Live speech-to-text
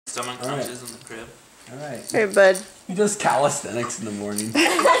Stomach crunches in the crib. Alright. All right, bud. He does calisthenics in the morning.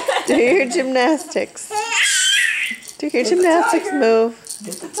 Do your gymnastics. Do your gymnastics move.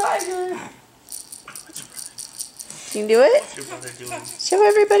 Get the tiger. Can you do it? What's your brother doing? Show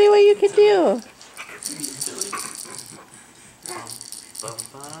everybody what you can do.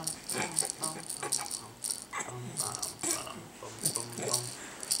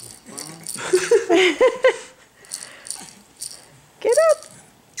 Get up.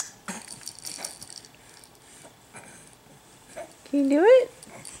 Can you do it?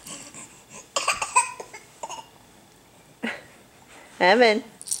 Evan.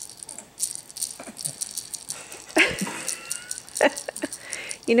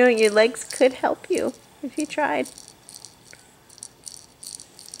 You know, your legs could help you if you tried.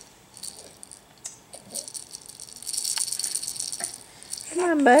 Come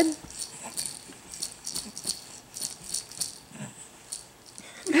on, bud.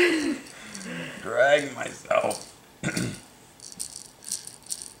 Drag myself.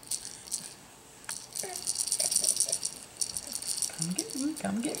 Come get me,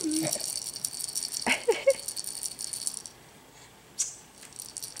 come get me.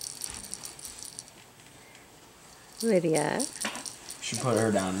 Lydia, Should put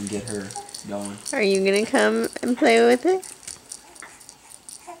her down and get her going. are you gonna come and play with it?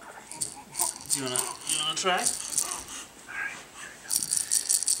 Do you wanna try? Alright,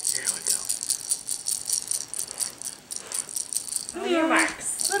 here we go. Lydia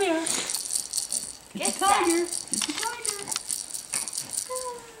marks. Lydia. Get the tiger. Get the tiger.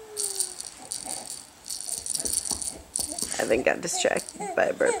 Evan got distracted by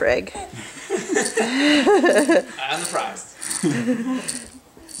a burp rag. I'm the prize.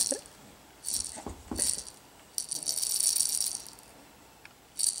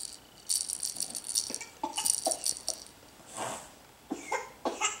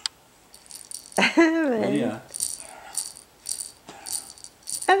 Evan. Lydia.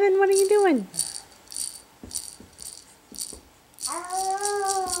 Evan, what are you doing?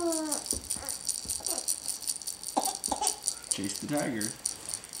 Chase the tiger.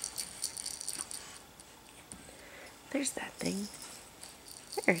 There's that thing.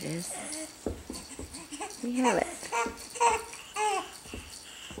 There it is. We have it.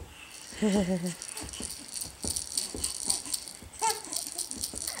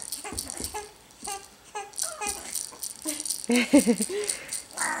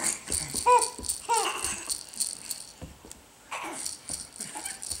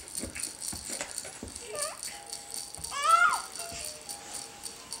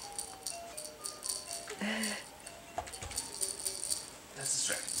 That's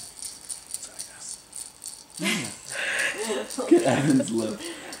distracting. Sorry, guys. Look at Evan's lip.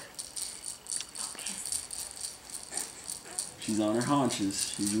 She's on her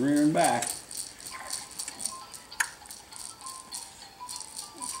haunches. She's rearing back.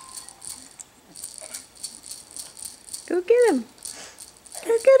 Go get him.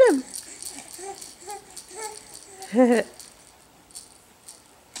 Go get him.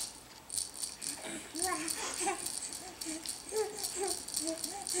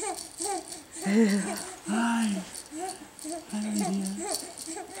 Hi. Hi, Lydia.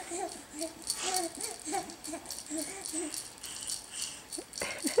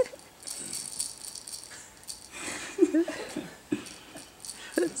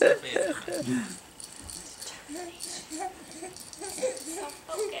 So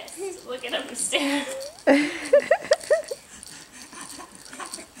focused. Look at him stare.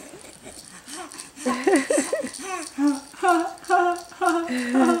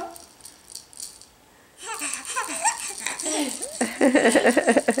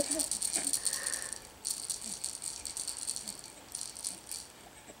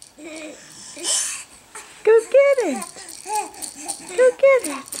 Go get it.